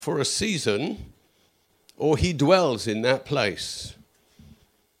for a season, or he dwells in that place.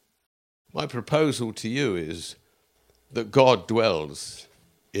 My proposal to you is that God dwells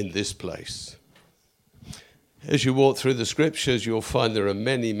in this place. As you walk through the scriptures, you'll find there are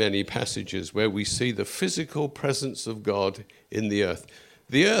many, many passages where we see the physical presence of God in the earth.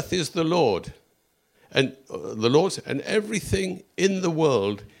 The earth is the Lord, and the Lord's, and everything in the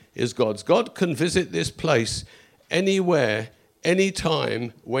world is God's. God can visit this place anywhere,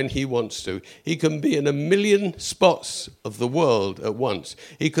 anytime, when he wants to. He can be in a million spots of the world at once.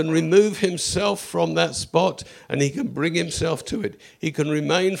 He can remove himself from that spot and he can bring himself to it. He can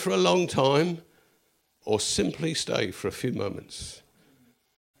remain for a long time or simply stay for a few moments.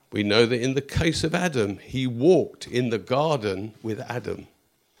 We know that in the case of Adam, he walked in the garden with Adam.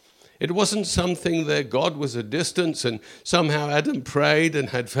 It wasn't something that God was a distance and somehow Adam prayed and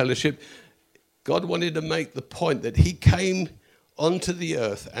had fellowship. God wanted to make the point that he came onto the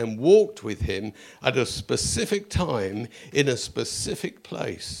earth and walked with him at a specific time in a specific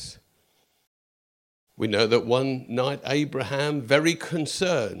place. We know that one night Abraham, very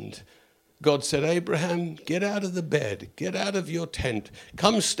concerned, God said, Abraham, get out of the bed, get out of your tent,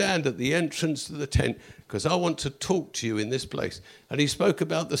 come stand at the entrance to the tent because I want to talk to you in this place. And he spoke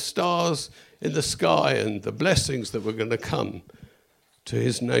about the stars in the sky and the blessings that were going to come to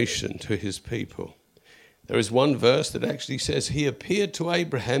his nation, to his people. There is one verse that actually says he appeared to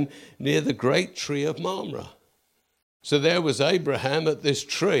Abraham near the great tree of Mamre. So there was Abraham at this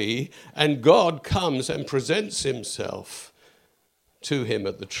tree and God comes and presents himself to him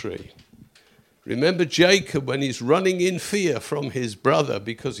at the tree. Remember Jacob when he's running in fear from his brother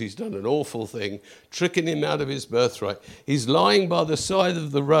because he's done an awful thing, tricking him out of his birthright. He's lying by the side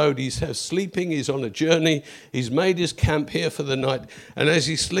of the road. He's sleeping. He's on a journey. He's made his camp here for the night. And as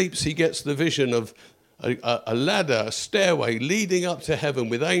he sleeps, he gets the vision of a ladder, a stairway leading up to heaven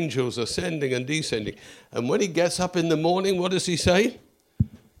with angels ascending and descending. And when he gets up in the morning, what does he say?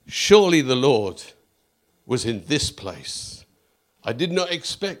 Surely the Lord was in this place. I did not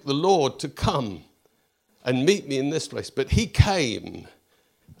expect the Lord to come and meet me in this place, but he came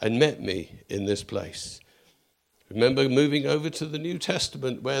and met me in this place. Remember moving over to the New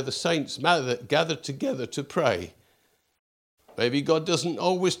Testament where the saints gathered together to pray. Maybe God doesn't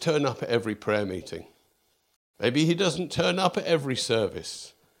always turn up at every prayer meeting. Maybe he doesn't turn up at every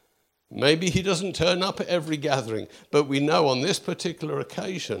service. Maybe he doesn't turn up at every gathering. But we know on this particular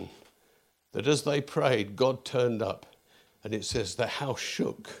occasion that as they prayed, God turned up. And it says the house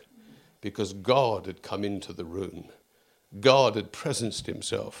shook because God had come into the room. God had presenced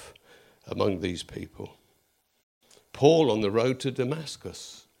himself among these people. Paul on the road to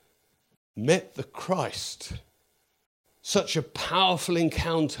Damascus met the Christ. Such a powerful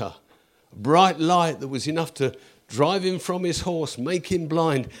encounter. A bright light that was enough to drive him from his horse, make him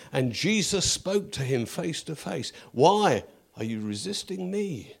blind. And Jesus spoke to him face to face. Why are you resisting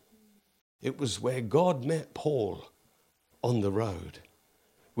me? It was where God met Paul on the road.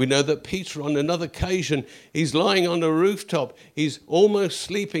 We know that Peter on another occasion, he's lying on a rooftop. He's almost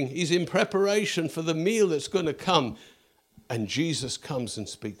sleeping. He's in preparation for the meal that's going to come. And Jesus comes and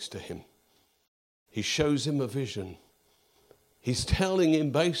speaks to him. He shows him a vision. He's telling him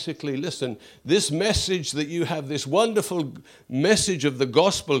basically, listen, this message that you have, this wonderful message of the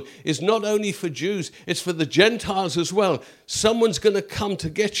gospel is not only for Jews, it's for the Gentiles as well. Someone's going to come to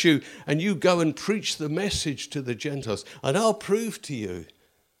get you and you go and preach the message to the Gentiles. And I'll prove to you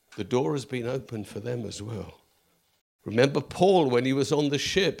the door has been opened for them as well. Remember Paul when he was on the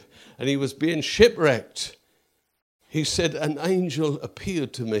ship and he was being shipwrecked. He said, an angel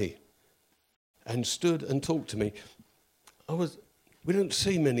appeared to me and stood and talked to me. We don't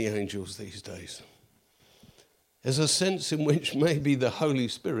see many angels these days. There's a sense in which maybe the Holy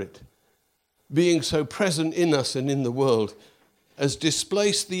Spirit, being so present in us and in the world, has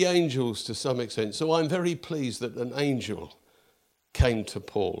displaced the angels to some extent. So I'm very pleased that an angel came to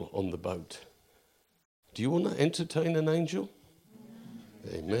Paul on the boat. Do you want to entertain an angel?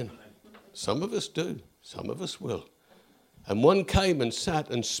 Amen. Some of us do. Some of us will. And one came and sat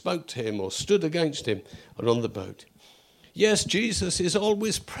and spoke to him or stood against him and on the boat. Yes, Jesus is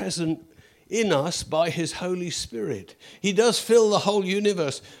always present in us by his Holy Spirit. He does fill the whole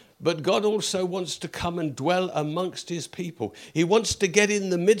universe, but God also wants to come and dwell amongst his people. He wants to get in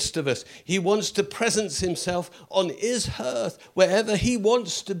the midst of us. He wants to presence himself on his earth wherever he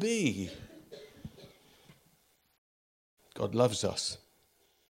wants to be. God loves us,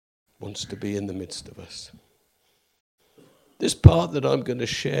 wants to be in the midst of us. This part that I'm going to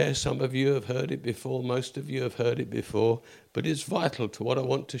share, some of you have heard it before, most of you have heard it before, but it's vital to what I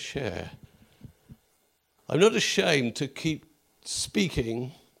want to share. I'm not ashamed to keep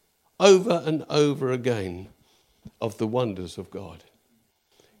speaking over and over again of the wonders of God.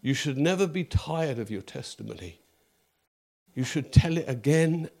 You should never be tired of your testimony. You should tell it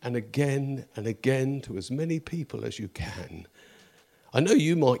again and again and again to as many people as you can. I know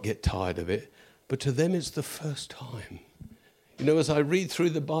you might get tired of it, but to them it's the first time. You know, as I read through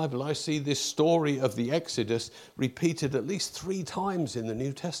the Bible, I see this story of the Exodus repeated at least 3 times in the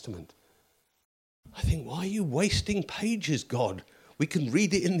New Testament. I think, why are you wasting pages, God? We can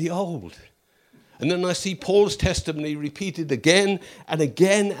read it in the Old. And then I see Paul's testimony repeated again and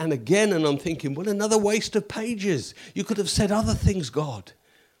again and again, and I'm thinking, what another waste of pages. You could have said other things, God.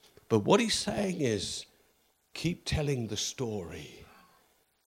 But what he's saying is, keep telling the story.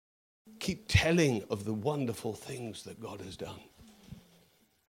 Keep telling of the wonderful things that God has done.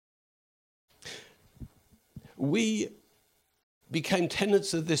 We became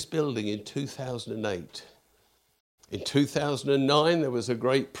tenants of this building in 2008. In 2009, there was a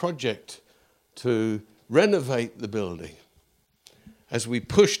great project to renovate the building. As we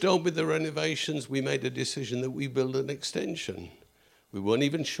pushed on with the renovations, we made a decision that we build an extension. We weren't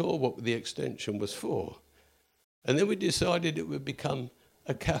even sure what the extension was for. And then we decided it would become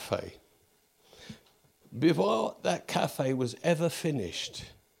a cafe. Before that cafe was ever finished,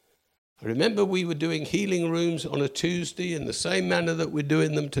 I remember we were doing healing rooms on a Tuesday in the same manner that we're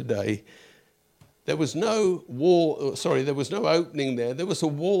doing them today. There was no there was no opening there. There was a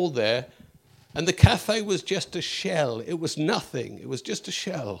wall there. And the cafe was just a shell. It was nothing. It was just a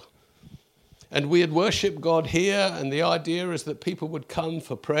shell. And we had worshipped God here, and the idea is that people would come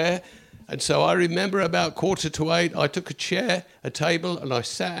for prayer. And so I remember about 7:45, I took a chair, a table, and I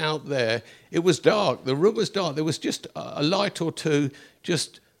sat out there. It was dark. The room was dark. There was just a light or two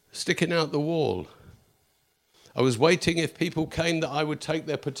just sticking out the wall. I was waiting if people came that I would take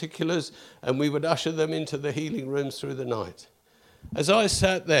their particulars, and we would usher them into the healing rooms through the night. As I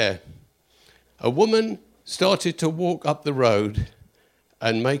sat there, a woman started to walk up the road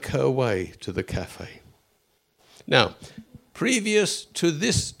and make her way to the cafe. Now, previous to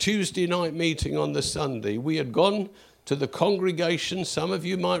this Tuesday night meeting on the Sunday, we had gone to the congregation, some of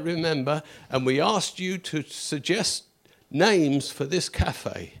you might remember, and we asked you to suggest names for this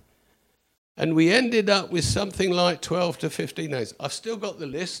cafe. And we ended up with something like 12 to 15 names. I've still got the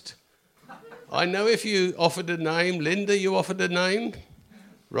list. I know if you offered a name, Linda, you offered a name.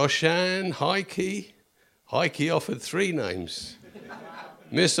 Roshan, Heike. Heike offered 3 names.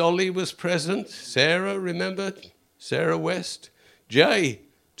 Miss Ollie was present. Sarah, remember? Sarah West. Jay,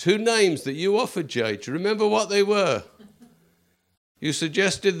 2 names that you offered, Jay. Do you remember what they were? You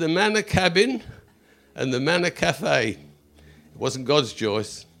suggested the Manor Cabin and the Manor Cafe. It wasn't God's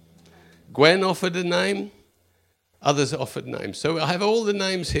choice. Gwen offered a name. Others offered names. So I have all the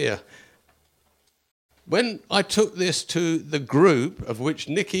names here. When I took this to the group, of which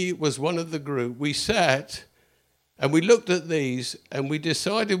Nikki was one of the group, we sat and we looked at these and we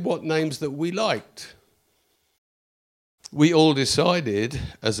decided what names that we liked. We all decided,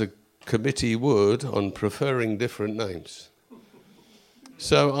 as a committee would, on preferring different names.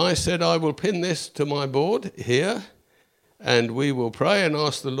 So I said, I will pin this to my board here, and we will pray and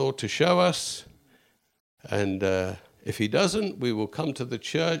ask the Lord to show us. And if he doesn't, we will come to the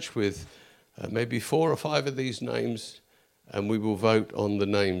church with maybe 4 or 5 of these names, and we will vote on the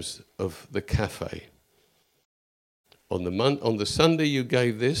names of the cafe. On the Sunday, you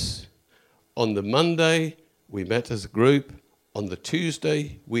gave this. On the Monday, we met as a group. On the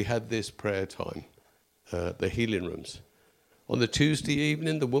Tuesday, we had this prayer time, the healing rooms. On the Tuesday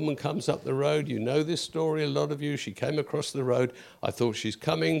evening, the woman comes up the road. You know this story, a lot of you. She came across the road. I thought she's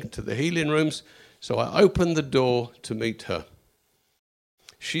coming to the healing rooms, so I opened the door to meet her.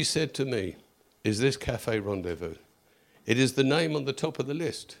 She said to me, is this Cafe Rendezvous? It is the name on the top of the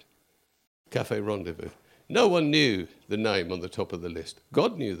list, Cafe Rendezvous. No one knew the name on the top of the list.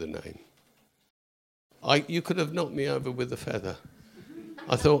 God knew the name. You could have knocked me over with a feather.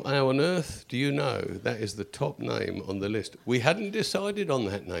 I thought, how on earth do you know that is the top name on the list? We hadn't decided on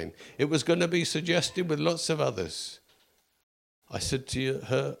that name. It was going to be suggested with lots of others. I said to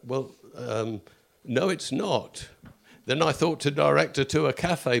her, well, no, it's not. Then I thought to direct her to a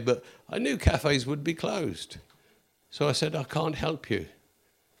cafe, but I knew cafes would be closed. So I said, I can't help you.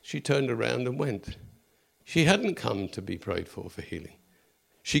 She turned around and went. She hadn't come to be prayed for healing.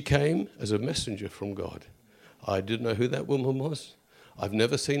 She came as a messenger from God. I didn't know who that woman was. I've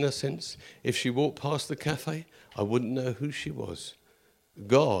never seen her since. If she walked past the cafe, I wouldn't know who she was.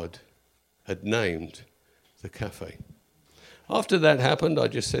 God had named the cafe. After that happened, I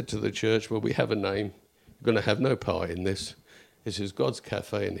just said to the church, well, we have a name. You're going to have no part in this. This is God's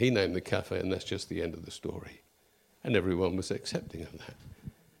cafe, and he named the cafe, and that's just the end of the story. And everyone was accepting of that.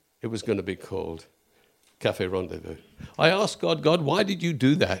 it was going to be called Cafe Rendezvous. I asked God, why did you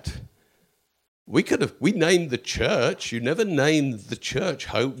do that? We named the church. You never named the church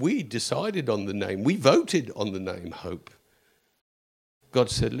Hope. We decided on the name. We voted on the name Hope. God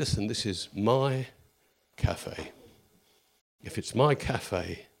said, listen, this is my cafe. If it's my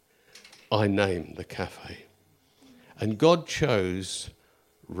cafe, I name the cafe. And God chose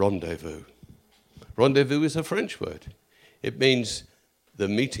rendezvous. Rendezvous is a French word. It means the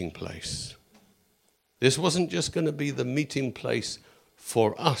meeting place. This wasn't just going to be the meeting place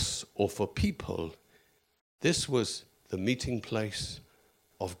for us or for people. This was the meeting place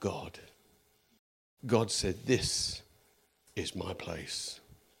of God. God said, this is my place.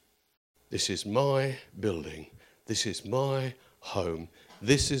 This is my building. This is my home.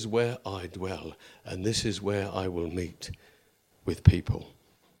 This is where I dwell. And this is where I will meet with people.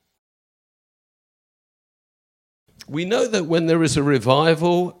 We know that when there is a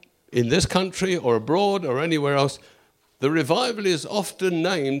revival in this country or abroad or anywhere else, the revival is often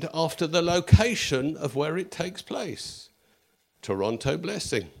named after the location of where it takes place. Toronto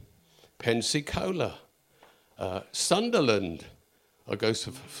Blessing, Pensacola, Sunderland. I'll go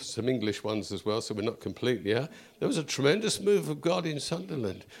for some English ones as well, so we're not completely out. There was a tremendous move of God in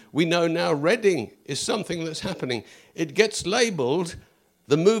Sunderland. We know now Reading is something that's happening. It gets labelled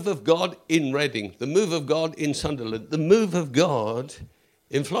the move of God in Reading, the move of God in Sunderland, the move of God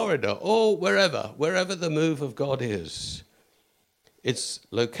in Florida, or wherever the move of God is. It's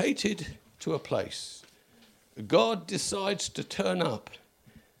located to a place. God decides to turn up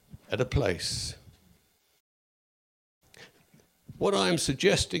at a place. What I am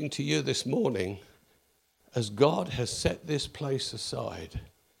suggesting to you this morning, as God has set this place aside,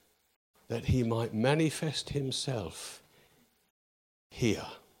 that he might manifest himself here.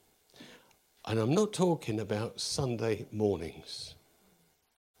 And I'm not talking about Sunday mornings.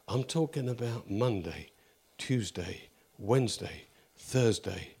 I'm talking about Monday, Tuesday, Wednesday,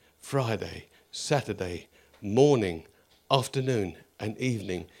 Thursday, Friday, Saturday, morning, afternoon, and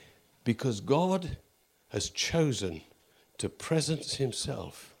evening, because God has chosen to presence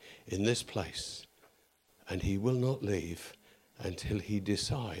himself in this place, and he will not leave until he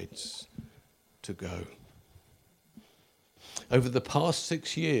decides to go. Over the past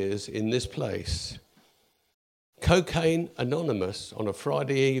 6 years in this place, Cocaine Anonymous on a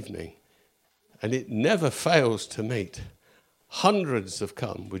Friday evening, and it never fails to meet. Hundreds have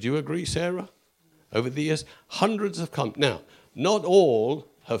come. Would you agree, Sarah? Over the years, hundreds have come. Now, not all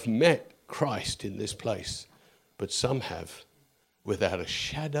have met Christ in this place, but some have, without a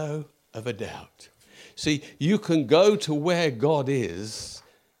shadow of a doubt. See, you can go to where God is,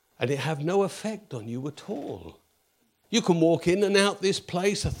 and it have no effect on you at all. You can walk in and out this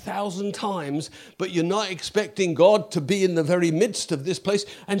place 1,000 times, but you're not expecting God to be in the very midst of this place,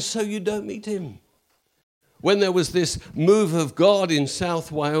 and so you don't meet him. When there was this move of God in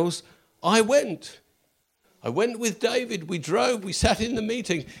South Wales, I went. I went with David. We drove. We sat in the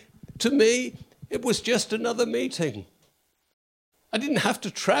meeting. To me, it was just another meeting. I didn't have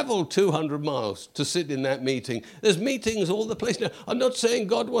to travel 200 miles to sit in that meeting. There's meetings all the place. Now, I'm not saying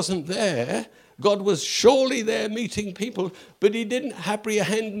God wasn't there. God was surely there meeting people, but he didn't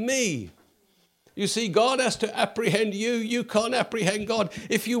apprehend me. You see, God has to apprehend you. You can't apprehend God.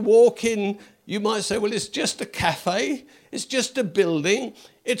 If you walk in, you might say, well, it's just a cafe. It's just a building.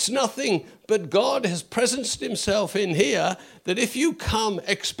 It's nothing. But God has presenced himself in here that if you come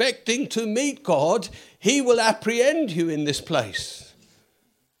expecting to meet God, he will apprehend you in this place.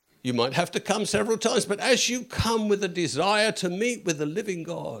 You might have to come several times, but as you come with a desire to meet with the living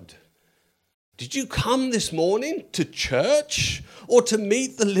God, did you come this morning to church or to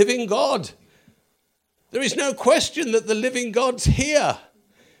meet the living God? There is no question that the living God's here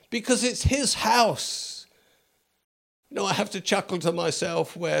because it's his house. You know, I have to chuckle to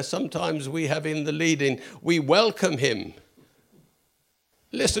myself where sometimes we have in the lead-in, we welcome him.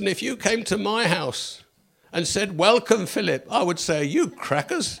 Listen, if you came to my house and said, welcome, Philip, I would say, you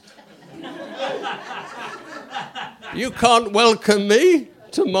crackers. You can't welcome me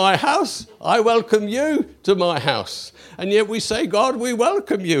to my house. I welcome you to my house. And yet we say, God, we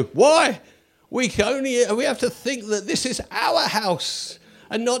welcome you. Why? We have to think that this is our house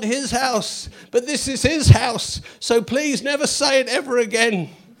and not his house. But this is his house. So please never say it ever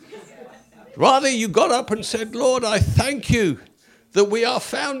again. Rather, you got up and said, Lord, I thank you that we are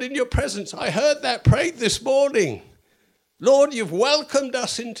found in your presence. I heard that prayed this morning. Lord, you've welcomed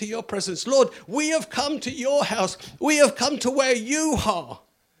us into your presence. Lord, we have come to your house. We have come to where you are.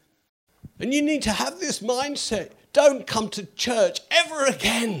 And you need to have this mindset. Don't come to church ever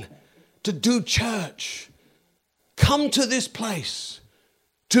again to do church. Come to this place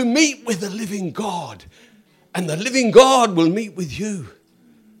to meet with the living God. And the living God will meet with you.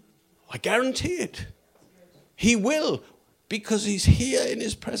 I guarantee it. He will, because he's here in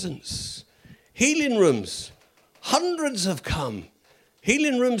his presence. Healing rooms, hundreds have come.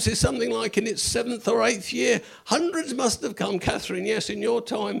 Healing rooms is something like in its 7th or 8th year. Hundreds must have come, Catherine, yes, in your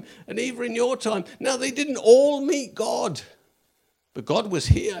time, and Eva in your time. Now, they didn't all meet God, but God was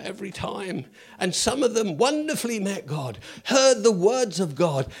here every time. And some of them wonderfully met God, heard the words of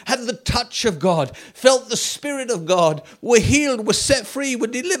God, had the touch of God, felt the Spirit of God, were healed, were set free, were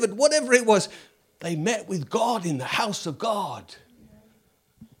delivered, whatever it was. They met with God in the house of God.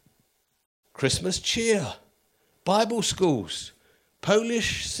 Christmas cheer, Bible schools,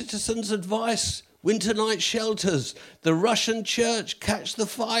 Polish Citizens Advice, winter night shelters, the Russian church, Catch the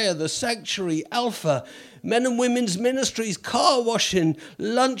Fire, the Sanctuary, Alpha, men and women's ministries, car washing,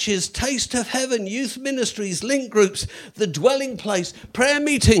 lunches, Taste of Heaven, youth ministries, link groups, the dwelling place, prayer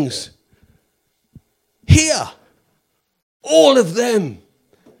meetings. Here, all of them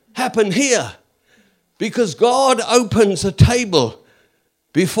happen here because God opens a table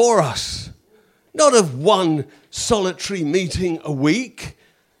before us. Not of one solitary meeting a week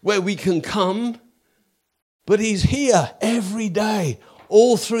where we can come, but he's here every day,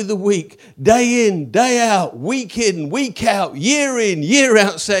 all through the week, day in, day out, week in, week out, year in, year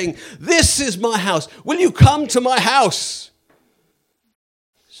out, saying, this is my house. Will you come to my house?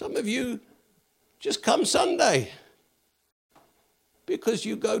 Some of you just come Sunday because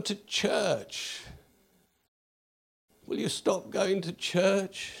you go to church. Will you stop going to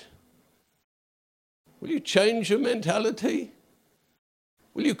church? Will you change your mentality?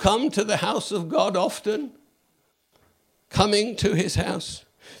 Will you come to the house of God often? Coming to his house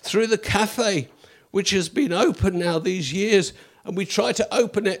through the cafe, which has been open now these years, and we try to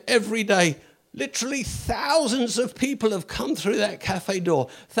open it every day. Literally thousands of people have come through that cafe door.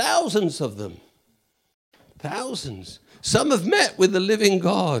 Thousands of them. Thousands. Some have met with the living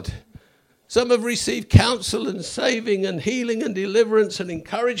God. Some have received counsel and saving and healing and deliverance and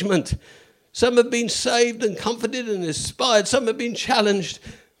encouragement. Some have been saved and comforted and inspired. Some have been challenged.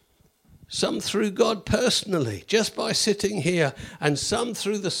 Some through God personally, just by sitting here. And some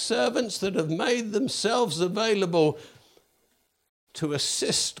through the servants that have made themselves available to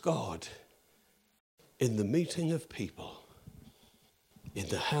assist God in the meeting of people in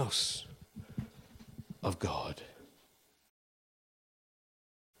the house of God.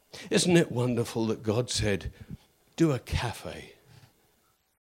 Isn't it wonderful that God said, do a cafe?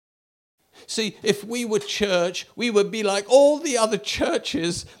 See, if we were church, we would be like all the other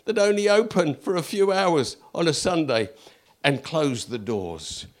churches that only open for a few hours on a Sunday and close the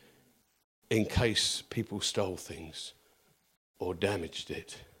doors in case people stole things or damaged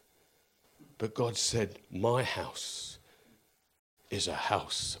it. But God said, my house is a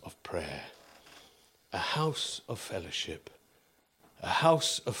house of prayer, a house of fellowship, a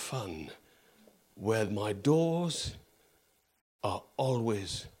house of fun, where my doors are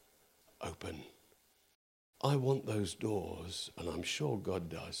always open. I want those doors, and I'm sure God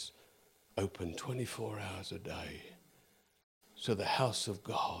does, open 24 hours a day, so the house of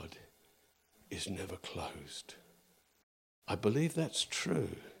God is never closed. I believe that's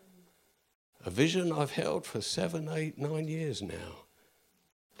true. A vision I've held for 7, 8, 9 years now,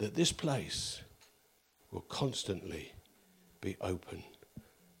 that this place will constantly be open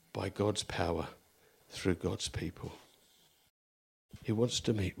by God's power through God's people. He wants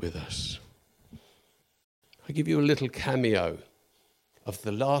to meet with us. I give you a little cameo of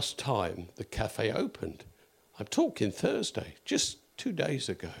the last time the cafe opened. I'm talking Thursday, just 2 days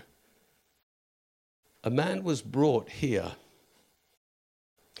ago. A man was brought here.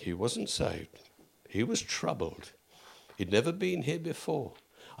 He wasn't saved. He was troubled. He'd never been here before.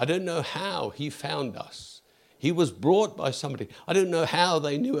 I don't know how he found us. He was brought by somebody. I don't know how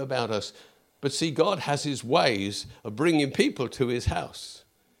they knew about us. But see, God has his ways of bringing people to his house.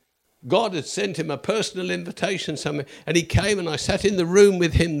 God had sent him a personal invitation somewhere, and he came, and I sat in the room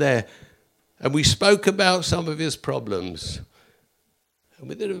with him there, and we spoke about some of his problems. And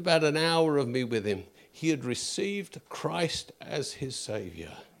within about an hour of me with him, he had received Christ as his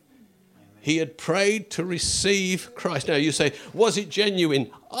Saviour. He had prayed to receive Christ. Now you say, was it genuine?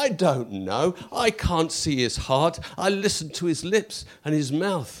 I don't know. I can't see his heart. I listened to his lips and his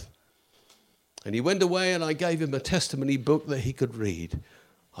mouth. And he went away, and I gave him a testimony book that he could read.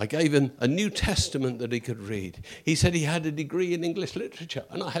 I gave him a New Testament that he could read. He said he had a degree in English literature,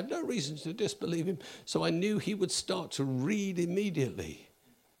 and I had no reason to disbelieve him. So I knew he would start to read immediately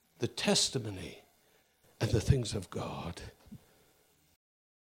the testimony and the things of God.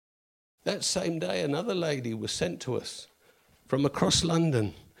 That same day, another lady was sent to us from across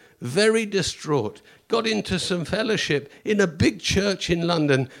London, very distraught, got into some fellowship in a big church in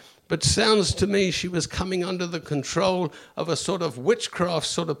London, but sounds to me she was coming under the control of a sort of witchcraft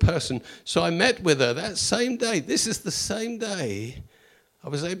sort of person. So I met with her that same day. This is the same day I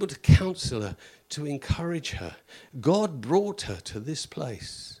was able to counsel her, to encourage her. God brought her to this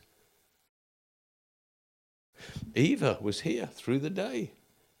place. Eva was here through the day,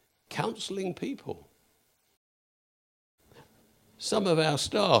 counseling people. Some of our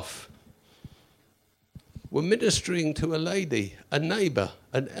staff were ministering to a lady, a neighbour,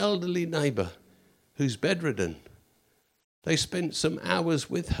 an elderly neighbour who's bedridden. They spent some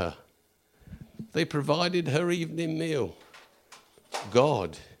hours with her. They provided her evening meal.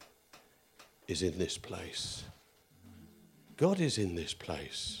 God is in this place. God is in this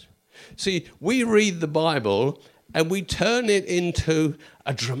place. See, we read the Bible and we turn it into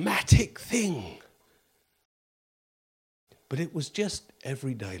a dramatic thing. But it was just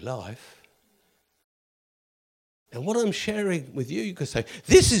everyday life. And what I'm sharing with you, you could say,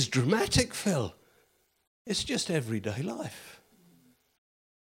 this is dramatic, Phil. It's just everyday life.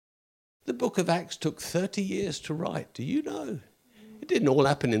 The book of Acts took 30 years to write. Do you know? It didn't all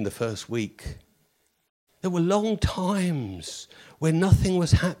happen in the first week. There were long times where nothing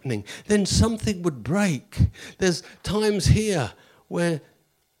was happening. Then something would break. There's times here where,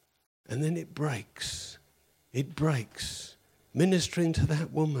 and then it breaks. It breaks. Ministering to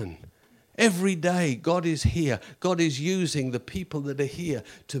that woman. Every day God is here. God is using the people that are here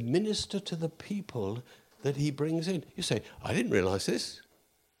to minister to the people that he brings in. You say, I didn't realize this.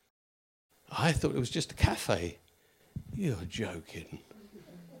 I thought it was just a cafe. You're joking.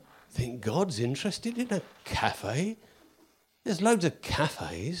 Think God's interested in a cafe? There's loads of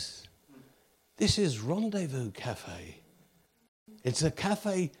cafes. This is Rendezvous Cafe. It's a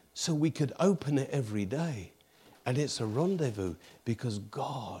cafe so we could open it every day. And it's a rendezvous because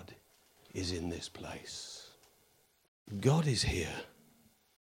God is in this place. God is here.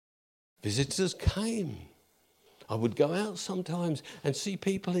 Visitors came. I would go out sometimes and see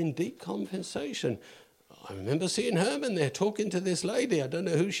people in deep conversation. I remember seeing Herman there talking to this lady. I don't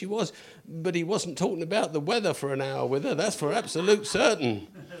know who she was, but he wasn't talking about the weather for an hour with her. That's for absolute certain.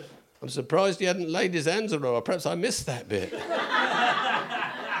 I'm surprised he hadn't laid his hands on her, or perhaps I missed that bit.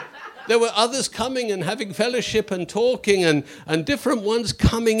 There were others coming and having fellowship and talking and different ones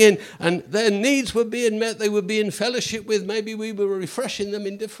coming in, and their needs were being met. They were being fellowship with. Maybe we were refreshing them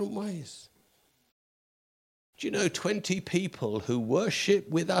in different ways. Do you know 20 people who worship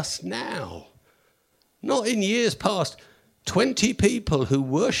with us now? Not in years past. 20 people who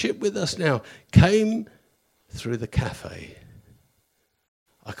worship with us now came through the cafe.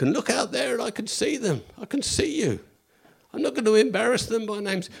 I can look out there and I can see them. I can see you. I'm not going to embarrass them by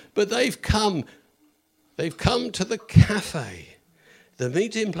names, but they've come. They've come to the cafe, the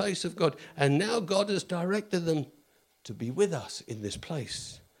meeting place of God, and now God has directed them to be with us in this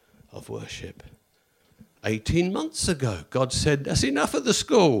place of worship. 18 months ago, God said, that's enough of the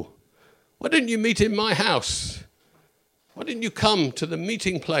school. Why didn't you meet in my house? Why didn't you come to the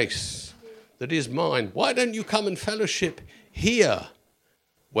meeting place that is mine? Why don't you come and fellowship here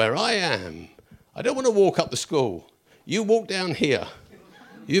where I am? I don't want to walk up the school. You walk down here.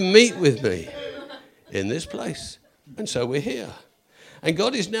 You meet with me in this place. And so we're here. And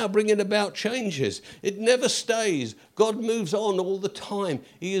God is now bringing about changes. It never stays. God moves on all the time.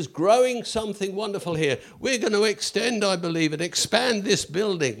 He is growing something wonderful here. We're going to extend, I believe, and expand this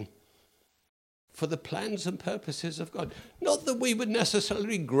building for the plans and purposes of God. Not that we would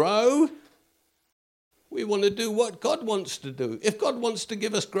necessarily grow. We want to do what God wants to do. If God wants to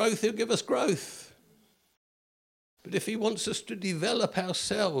give us growth, he'll give us growth. But if he wants us to develop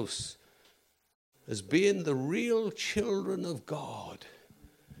ourselves as being the real children of God,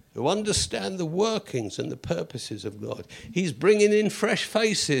 who understand the workings and the purposes of God, he's bringing in fresh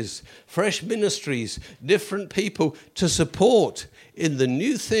faces, fresh ministries, different people to support in the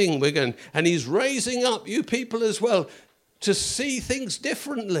new thing we're going. And he's raising up you people as well to see things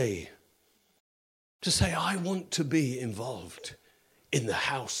differently, to say, I want to be involved in the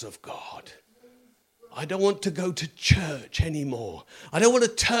house of God. I don't want to go to church anymore. I don't want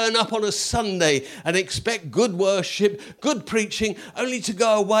to turn up on a Sunday and expect good worship, good preaching, only to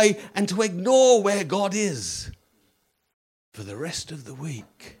go away and to ignore where God is for the rest of the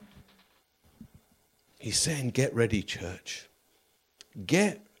week. He's saying, get ready, church.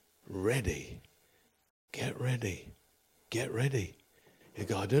 Get ready. Get ready. Get ready. You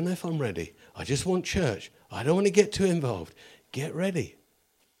go, I don't know if I'm ready. I just want church. I don't want to get too involved. Get ready.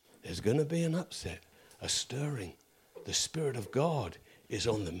 There's going to be an upset. A stirring. The Spirit of God is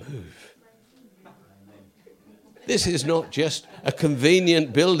on the move. This is not just a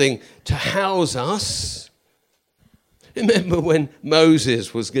convenient building to house us. Remember when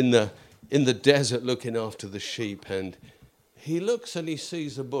Moses was in the desert looking after the sheep, and he looks and he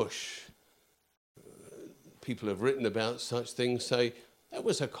sees a bush. People have written about such things, say that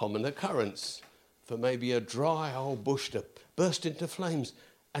was a common occurrence for maybe a dry old bush to burst into flames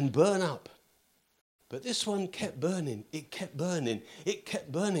and burn up. But this one kept burning, it kept burning, it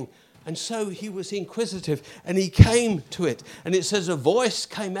kept burning. And so he was inquisitive and he came to it. And it says a voice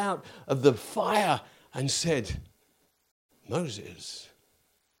came out of the fire and said, Moses,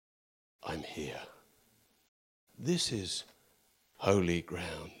 I'm here. This is holy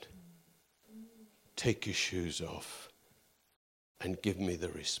ground. Take your shoes off and give me the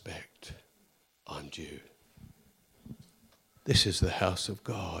respect I'm due. This is the house of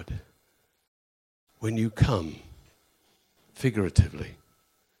God. When you come, figuratively,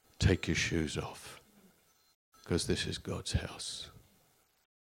 take your shoes off, because this is God's house.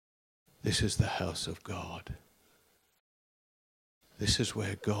 This is the house of God. This is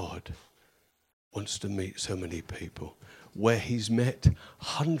where God wants to meet so many people, where he's met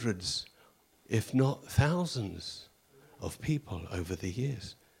hundreds, if not thousands, of people over the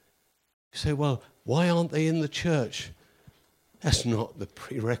years. You say, well, why aren't they in the church? That's not the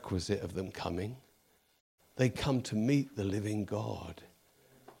prerequisite of them coming. They come to meet the living God.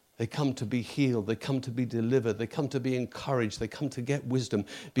 They come to be healed. They come to be delivered. They come to be encouraged. They come to get wisdom,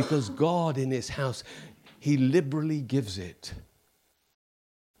 because God in his house, he liberally gives it.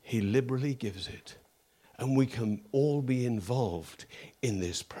 He liberally gives it. And we can all be involved in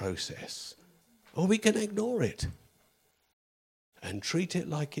this process. Or we can ignore it and treat it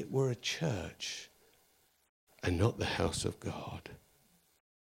like it were a church and not the house of God.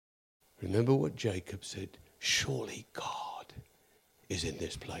 Remember what Jacob said, surely God is in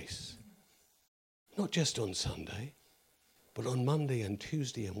this place. Not just on Sunday, but on Monday and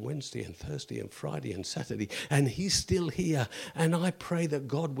Tuesday and Wednesday and Thursday and Friday and Saturday. And he's still here. And I pray that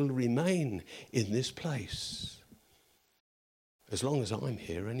God will remain in this place. As long as I'm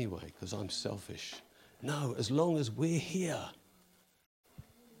here anyway, because I'm selfish. No, as long as we're here.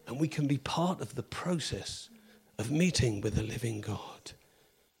 And we can be part of the process of meeting with the living God.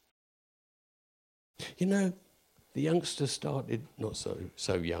 You know, the youngsters started, not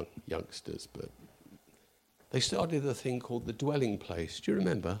so young youngsters, but they started a thing called the dwelling place. Do you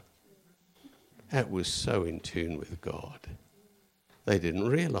remember? That was so in tune with God. They didn't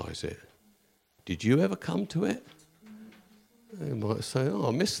realize it. Did you ever come to it? They might say, oh,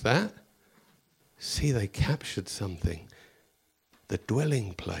 I missed that. See, they captured something. The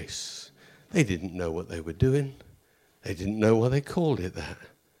dwelling place. They didn't know what they were doing. They didn't know why they called it that.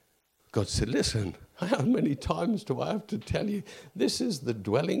 God said, listen, how many times do I have to tell you? This is the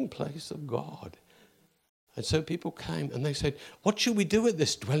dwelling place of God. And so people came and they said, what should we do at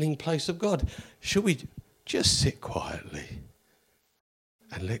this dwelling place of God? Should we just sit quietly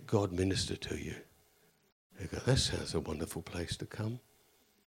and let God minister to you? They go, that sounds a wonderful place to come.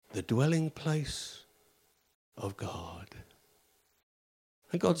 The dwelling place of God.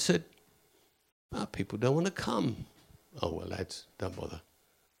 And God said, people don't want to come. Oh, well, lads, don't bother.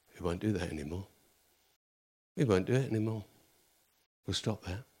 We won't do that anymore. We won't do it anymore. We'll stop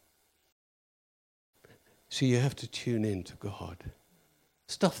that. So you have to tune in to God.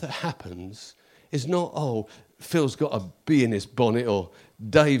 Stuff that happens is not, oh, Phil's got a bee in his bonnet, or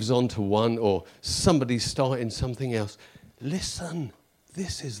Dave's onto one, or somebody's starting something else. Listen,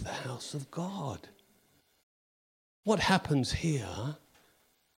 this is the house of God. What happens here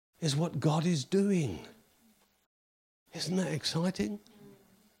is what God is doing. Isn't that exciting?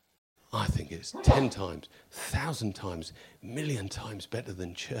 I think it's 10 times, 1,000 times, 1,000,000 times better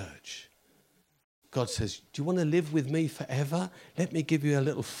than church. God says, do you want to live with me forever? Let me give you a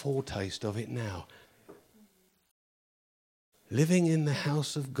little foretaste of it now. Living in the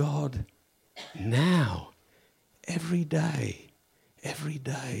house of God now, every day, every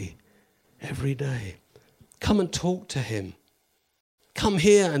day, every day. Come and talk to him. Come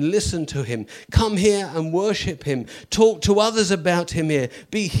here and listen to him. Come here and worship him. Talk to others about him here.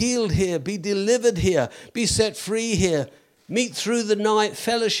 Be healed here. Be delivered here. Be set free here. Meet through the night,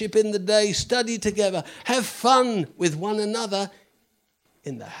 fellowship in the day, study together. Have fun with one another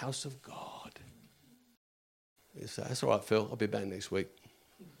in the house of God. That's all right, Phil. I'll be back next week.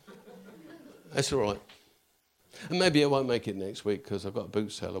 That's all right. And maybe I won't make it next week because I've got a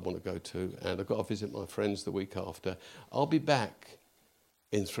boot sale I want to go to, and I've got to visit my friends the week after. I'll be back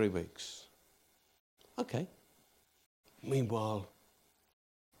in 3 weeks. Okay. Meanwhile,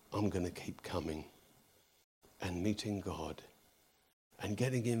 I'm going to keep coming and meeting God and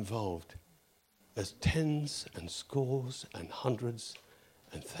getting involved as tens and scores and hundreds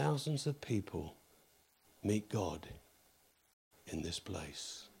and thousands of people meet God in this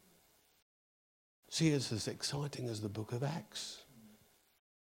place. See, it's as exciting as the book of Acts.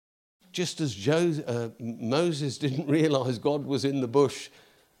 Just as Moses didn't realize God was in the bush,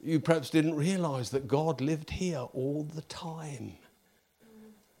 you perhaps didn't realize that God lived here all the time.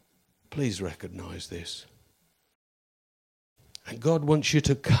 Please recognize this. And God wants you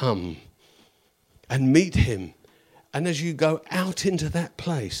to come and meet him. And as you go out into that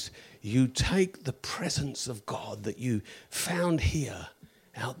place, you take the presence of God that you found here,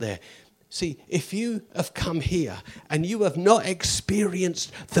 out there. See, if you have come here and you have not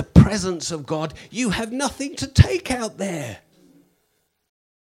experienced the presence of God, you have nothing to take out there.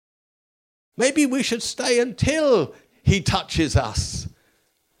 Maybe we should stay until he touches us,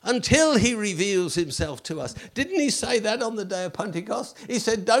 until he reveals himself to us. Didn't he say that on the day of Pentecost? He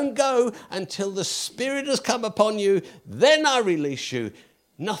said, don't go until the Spirit has come upon you, then I release you.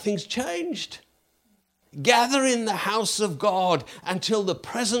 Nothing's changed. Gather in the house of God until the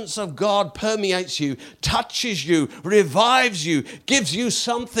presence of God permeates you, touches you, revives you, gives you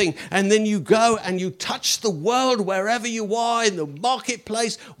something, and then you go and you touch the world wherever you are, in the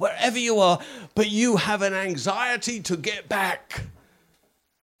marketplace, wherever you are, but you have an anxiety to get back,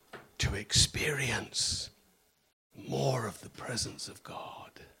 to experience more of the presence of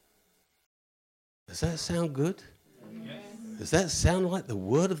God. Does that sound good? Yes. Does that sound like the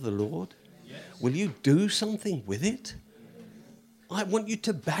word of the Lord? Will you do something with it? I want you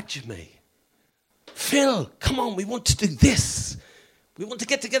to badger me. Phil, come on, we want to do this. We want to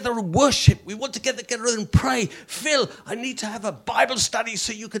get together and worship. We want to get together and pray. Phil, I need to have a Bible study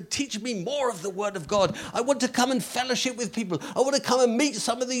so you can teach me more of the Word of God. I want to come and fellowship with people. I want to come and meet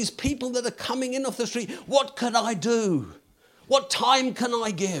some of these people that are coming in off the street. What can I do? What time can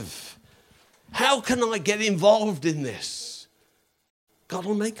I give? How can I get involved in this? God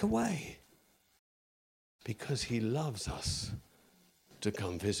will make a way. Because he loves us to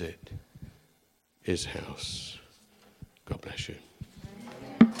come visit his house.